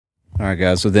All right,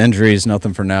 guys. With the injuries,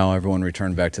 nothing for now. Everyone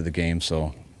returned back to the game,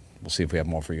 so we'll see if we have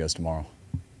more for you guys tomorrow.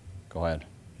 Go ahead.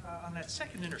 On that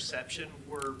second interception,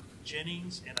 were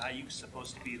Jennings and Ayuk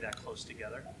supposed to be that close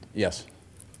together? Yes.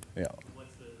 Yeah.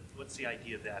 What's the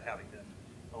idea of that, having them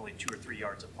only 2 or 3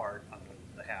 yards apart on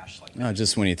the hash? Like No,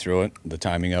 just when you threw it, the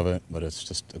timing of it, but it's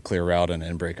just a clear route and an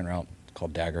in-breaking route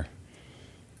called dagger.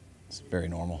 It's very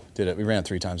normal. Did it. We ran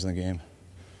 3 times in the game.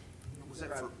 Was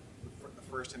that for the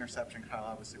first interception? Kyle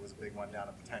obviously was a big one down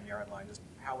at the 10-yard line. Just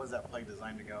how was that play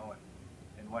designed to go,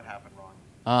 and what happened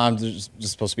wrong? There's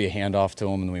just supposed to be a handoff to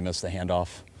him, and we missed the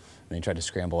handoff. And he tried to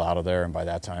scramble out of there, and by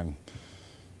that time,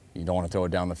 you don't want to throw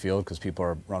it down the field because people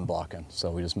are run blocking.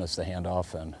 So we just missed the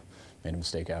handoff and made a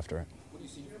mistake after it. What do you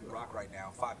see from Rock right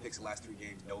now? 5 picks the last 3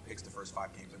 games, no picks the first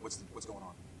 5 games. Like what's going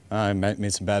on? I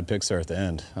made some bad picks there at the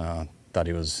end. Thought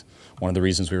he was one of the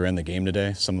reasons we were in the game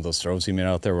today. Some of those throws he made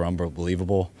out there were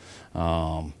unbelievable.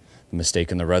 The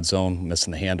mistake in the red zone,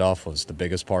 missing the handoff was the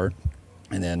biggest part.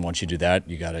 And then once you do that,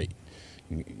 you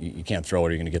can't throw it,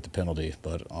 or you're going to get the penalty.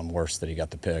 But on worse that he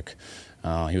got the pick.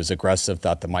 He was aggressive,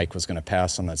 thought the mic was going to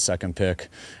pass on that second pick,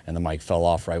 and the mic fell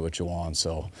off right with Juwan.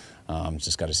 So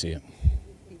just got to see it.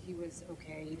 I think he was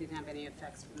okay. He didn't have any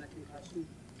effects from the concussion.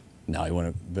 No, he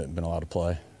wouldn't have been allowed to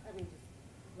play. I mean,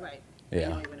 right. Yeah. I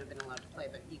know he wouldn't have been allowed to play,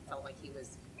 but he felt like he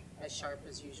was as sharp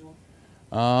as usual.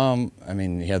 I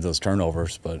mean, he had those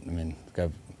turnovers, but I mean, the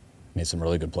guy made some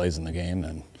really good plays in the game,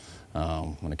 and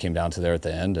when it came down to there at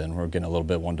the end, and we're getting a little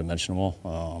bit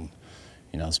one-dimensional.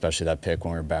 You know, especially that pick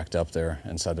when we were backed up there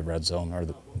inside the red zone, or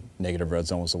the negative red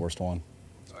zone was the worst one.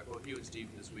 Well, you and Steve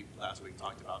last week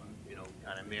talked about,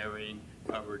 kind of marrying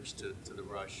coverage to the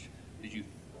rush. Did you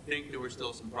think there were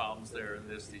still some problems there in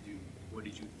this? What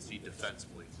did you see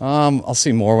defensively? I'll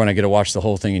see more when I get to watch the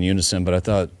whole thing in unison, but I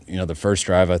thought, the first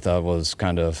drive I thought was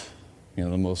kind of,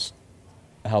 the most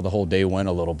how the whole day went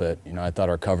a little bit. I thought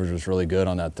our coverage was really good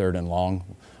on that 3rd and long.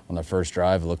 On the first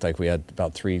drive, it looked like we had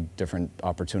about 3 different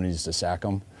opportunities to sack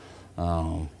them.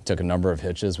 Took a number of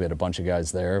hitches. We had a bunch of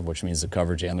guys there, which means the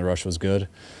coverage and the rush was good.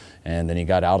 And then he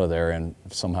got out of there and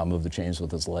somehow moved the chains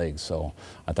with his legs. So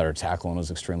I thought our tackling was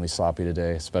extremely sloppy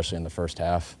today, especially in the first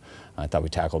half. I thought we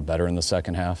tackled better in the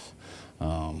second half.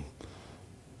 But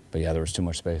yeah, there was too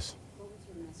much space. What was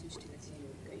your message to the team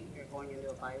that you're going into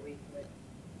a bye week with?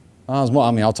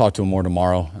 I'll talk to him more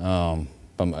tomorrow.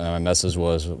 But my message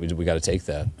was we got to take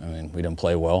that. I mean, we didn't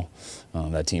play well.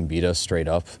 That team beat us straight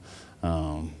up.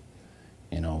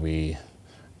 We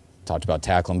talked about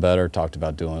tackling better, talked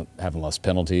about having less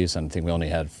penalties. And I think we only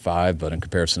had 5, but in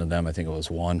comparison to them, I think it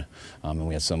was 1. And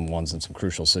we had some ones in some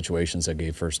crucial situations that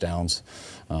gave first downs.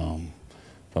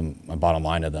 But my bottom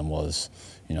line to them was,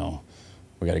 we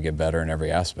got to get better in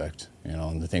every aspect.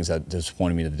 And the things that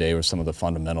disappointed me today were some of the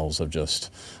fundamentals of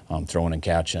just throwing and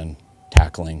catching,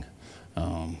 tackling,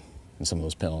 and some of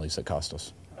those penalties that cost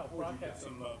us. Brock had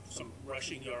some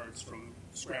rushing yards from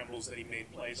scrambles that he made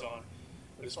plays on.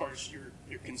 But as far as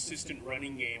your consistent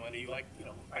running game, I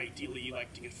know ideally you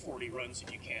like to get 40 runs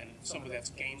if you can. Some of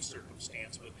that's game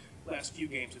circumstance, but last few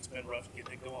games it's been rough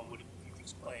getting it going. What do you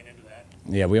think's playing into that?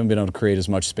 Yeah, we haven't been able to create as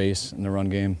much space in the run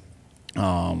game.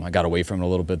 I got away from it a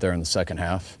little bit there in the second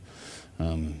half.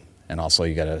 And also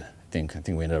you got to I think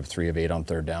we ended up 3 of 8 on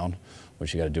 3rd down,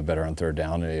 which you got to do better on 3rd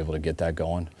down to be able to get that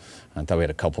going. I thought we had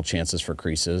a couple chances for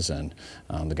creases, and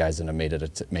the guys didn't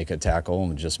make a tackle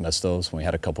and just missed those. We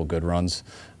had a couple good runs,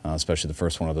 especially the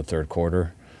first one of the 3rd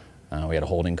quarter. We had a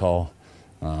holding call,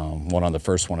 one on the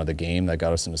first one of the game that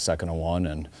got us into 2nd and 1,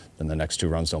 and then the next 2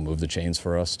 runs don't move the chains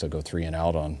for us to go 3 and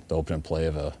out on the opening play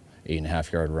of a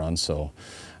 8.5-yard run. So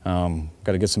got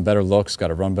to get some better looks, got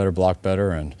to run better, block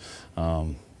better, and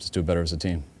just do better as a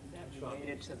team.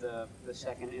 Related to the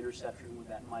second interception with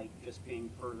that Mike just being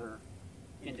further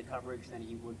into coverage than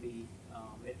he would be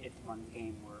if the run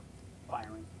game were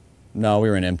firing? No, we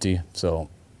were in empty, so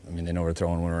they know we're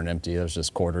throwing when we're in empty. It was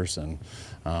just quarters, and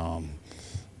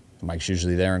Mike's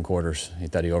usually there in quarters. He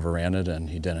thought he overran it, and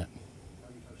he didn't.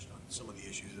 You touched on some of the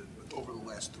issues over the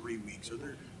last 3 weeks. Are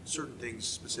there certain things,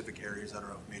 specific areas that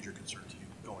are of major concern to you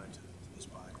going into this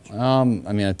bye?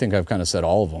 I think I've kind of said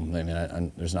all of them.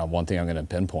 There's not one thing I'm going to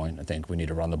pinpoint. I think we need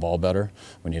to run the ball better.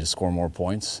 We need to score more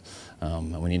points.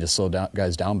 And we need to slow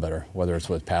guys down better, whether it's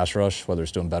with pass rush, whether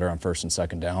it's doing better on 1st and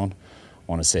 2nd down. I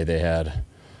want to say they had,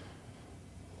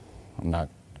 I'm not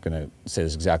going to say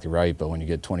this exactly right, but when you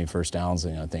get 20 first downs,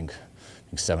 I think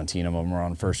 17 of them are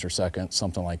on 1st or 2nd,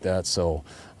 something like that. So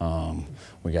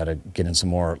we got to get in some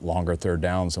more longer 3rd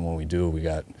downs, and when we do, we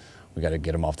got to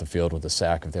get them off the field with a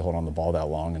sack if they hold on the ball that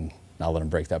long and not let them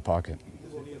break that pocket.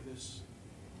 Does any of this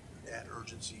add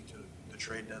urgency to the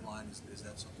trade deadline? Is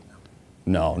that something that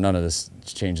No, none of this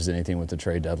changes anything with the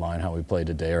trade deadline, how we played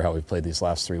today or how we played these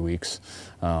last 3 weeks.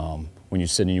 When you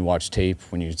sit and you watch tape,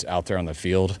 when you're out there on the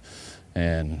field,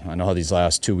 and I know how these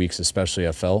last 2 weeks especially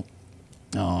have felt,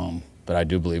 but I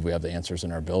do believe we have the answers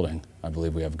in our building. I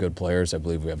believe we have good players. I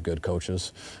believe we have good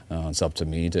coaches. It's up to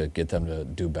me to get them to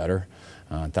do better.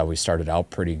 I thought we started out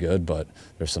pretty good, but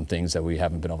there's some things that we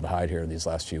haven't been able to hide here these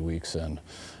last few weeks, and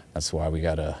that's why we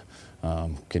got to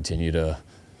continue to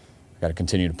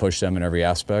push them in every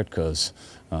aspect, because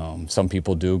some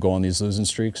people do go on these losing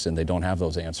streaks and they don't have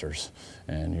those answers,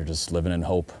 and you're just living in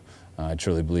hope. I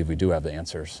truly believe we do have the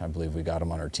answers. I believe we got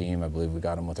them on our team. I believe we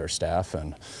got them with our staff,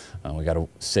 and we got to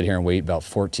sit here and wait about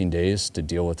 14 days to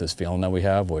deal with this feeling that we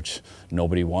have, which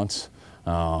nobody wants.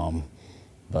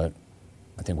 But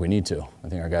I think we need to. I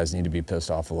think our guys need to be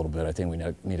pissed off a little bit. I think we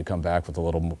need to come back with a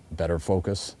little better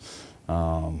focus,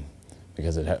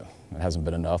 because it hasn't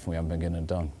been enough, and we haven't been getting it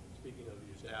done. Speaking of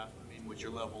your staff, I mean, what's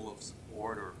your level of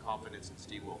support or confidence in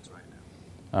Steve Wilkes right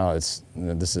now?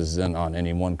 This isn't on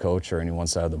any one coach or any one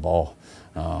side of the ball.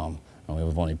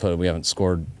 We haven't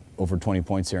scored over 20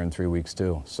 points here in 3 weeks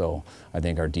too. So I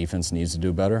think our defense needs to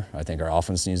do better. I think our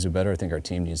offense needs to do better. I think our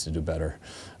team needs to do better.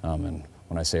 And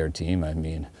when I say our team, I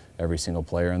mean every single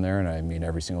player in there, and I mean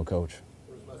every single coach.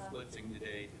 Was blitzing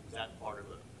today, was that part of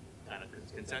a kind of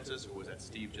consensus, or was that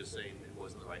Steve just saying it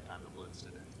wasn't the right time to blitz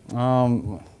today?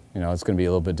 It's going to be a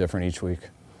little bit different each week.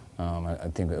 I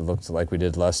think it looks like we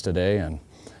did less today, and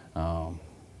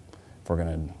if we're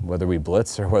going to, whether we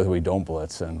blitz or whether we don't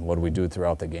blitz, and what do we do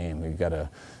throughout the game, we've got to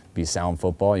be sound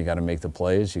football. You got to make the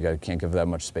plays. You can't give that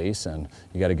much space, and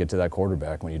you got to get to that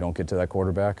quarterback. When you don't get to that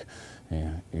quarterback,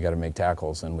 you got to make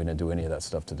tackles, and we didn't do any of that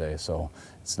stuff today. So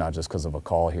it's not just because of a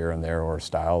call here and there or a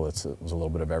style. It was a little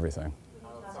bit of everything.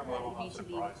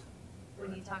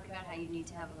 When you talk about how you need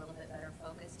to have a little bit better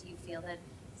focus, do you feel that,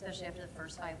 especially after the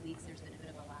first 5 weeks, there's been a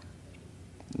bit of a lack?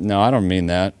 No, I don't mean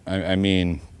that. I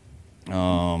mean,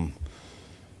 I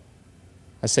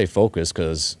say focus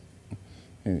because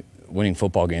winning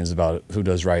football games is about who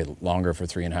does right longer for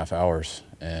 3.5 hours.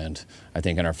 And I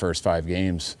think in our first 5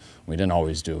 games, we didn't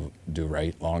always do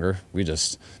right longer. We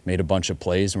just made a bunch of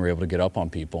plays and were able to get up on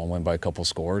people and win by a couple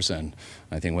scores. And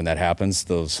I think when that happens,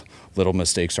 those little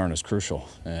mistakes aren't as crucial.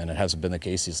 And it hasn't been the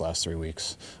case these last 3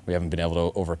 weeks. We haven't been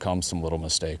able to overcome some little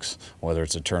mistakes, whether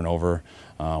it's a turnover,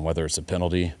 whether it's a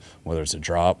penalty, whether it's a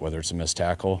drop, whether it's a missed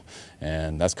tackle.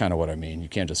 And that's kind of what I mean. You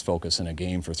can't just focus in a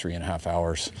game for 3.5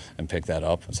 hours and pick that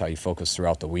up. That's how you focus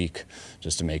throughout the week,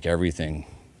 just to make every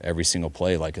single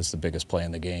play like it's the biggest play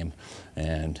in the game.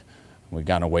 And we've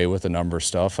gotten away with a number of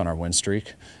stuff on our win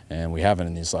streak, and we haven't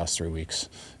in these last 3 weeks.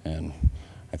 And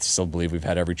I still believe we've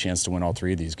had every chance to win all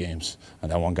 3 of these games.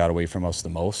 And that one got away from us the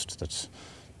most. That's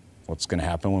what's going to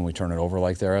happen when we turn it over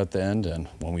like they're at the end, and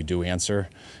when we do answer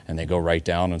and they go right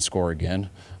down and score again.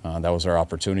 That was our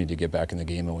opportunity to get back in the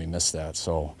game, and we missed that.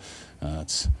 So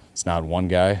it's not one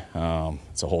guy.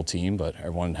 It's a whole team, but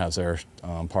everyone has their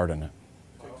part in it.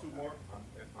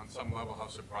 On some level, how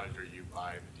surprised are you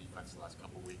by the defense the last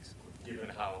couple of weeks, given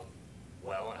how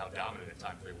well and how dominant at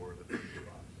times they were the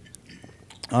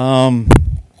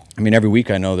I mean, every week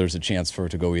I know there's a chance for it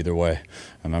to go either way.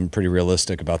 I'm pretty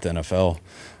realistic about the NFL.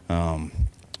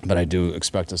 But I do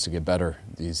expect us to get better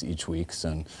each week,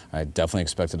 and I definitely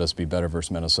expected us to be better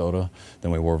versus Minnesota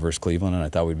than we were versus Cleveland, and I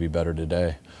thought we'd be better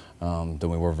today than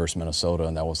we were versus Minnesota,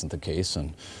 and that wasn't the case,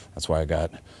 and that's why I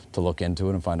got to look into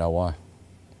it and find out why.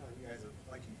 You guys,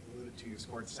 like you alluded to, you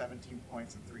scored 17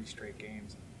 points in 3 straight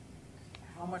games.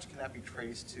 How much can that be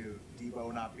traced to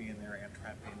Debo not being there and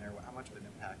Trent being there? How much of an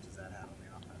impact does that have on the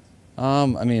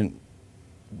offense? I mean,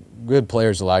 good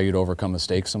players allow you to overcome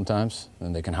mistakes sometimes,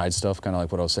 and they can hide stuff, kind of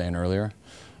like what I was saying earlier.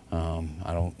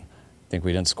 I don't think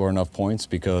we didn't score enough points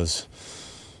because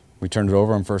we turned it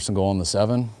over on 1st and goal on the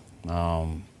 7.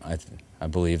 I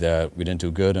believe that we didn't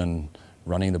do good in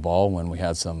running the ball when we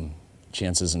had some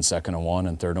chances in 2nd and 1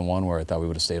 and 3rd and 1 where I thought we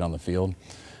would have stayed on the field.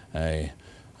 I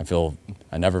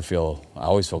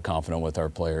always feel confident with our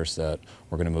players that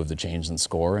we're going to move the chains and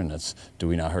score, and it's, do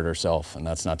we not hurt ourselves? And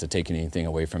that's not to take anything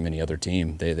away from any other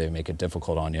team. They make it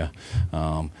difficult on you.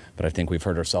 But I think we've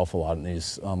hurt ourselves a lot in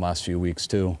these last few weeks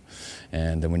too.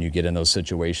 And then when you get in those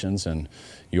situations and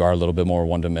you are a little bit more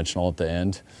one-dimensional at the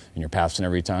end and you're passing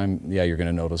every time, yeah, you're going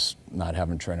to notice not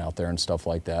having Trent out there and stuff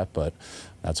like that. But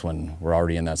that's when we're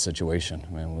already in that situation.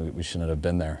 I mean, we shouldn't have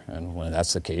been there. And when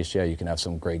that's the case, yeah, you can have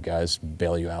some great guys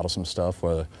bail you out of some stuff,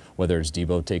 whether it's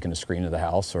Debo taking a screen to the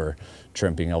house or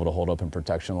Trent being able to hold up in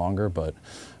protection longer. But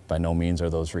by no means are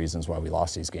those reasons why we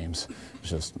lost these games. It's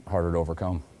just harder to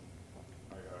overcome.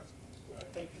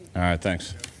 All right,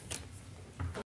 thanks.